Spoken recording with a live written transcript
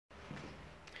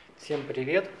Всем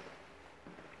привет!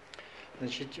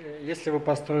 Значит, если вы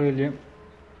построили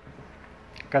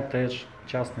коттедж,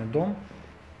 частный дом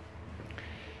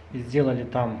и сделали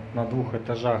там на 2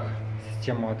 этажах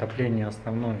систему отопления,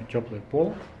 основной теплый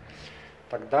пол,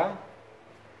 тогда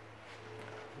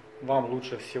вам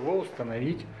лучше всего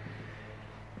установить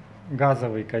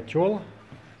газовый котел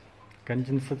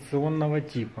конденсационного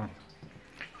типа.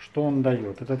 Что он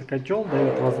дает? Этот котел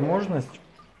дает возможность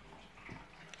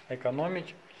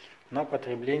экономить на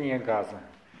потреблении газа.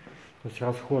 То есть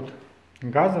расход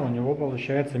газа у него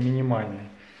получается минимальный.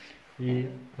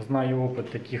 И знаю опыт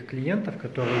таких клиентов,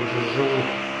 которые уже живут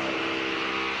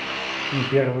не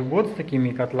первый год с такими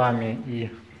котлами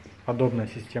и подобной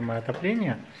системой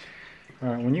отопления,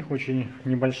 у них очень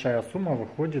небольшая сумма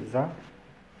выходит за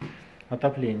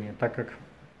отопление, так как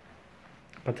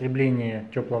потребление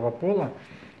теплого пола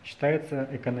считается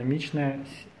экономичной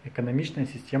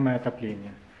системой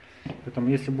отопления. Поэтому,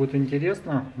 если будет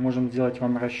интересно, можем сделать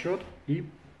вам расчет, и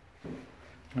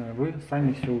вы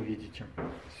сами все увидите.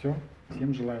 Все,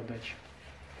 всем желаю удачи.